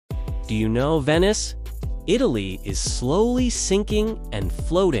Do you know Venice? Italy is slowly sinking and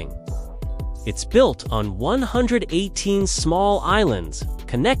floating. It's built on 118 small islands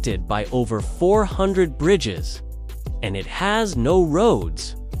connected by over 400 bridges. And it has no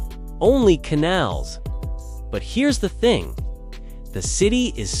roads, only canals. But here's the thing. The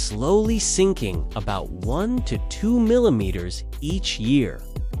city is slowly sinking about 1 to 2 millimeters each year.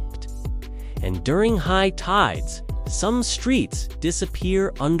 And during high tides, some streets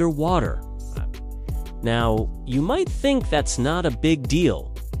disappear underwater. Now, you might think that's not a big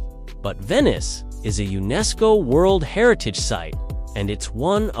deal, but Venice is a UNESCO World Heritage Site, and it's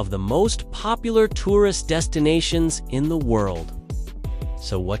one of the most popular tourist destinations in the world.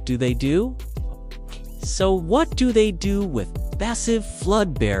 So what do they do? With massive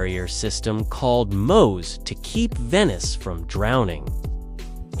flood barrier system called MOSE to keep Venice from drowning?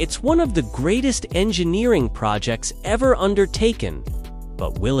 It's one of the greatest engineering projects ever undertaken.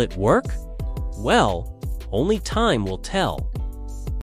 But will it work? Well, only time will tell.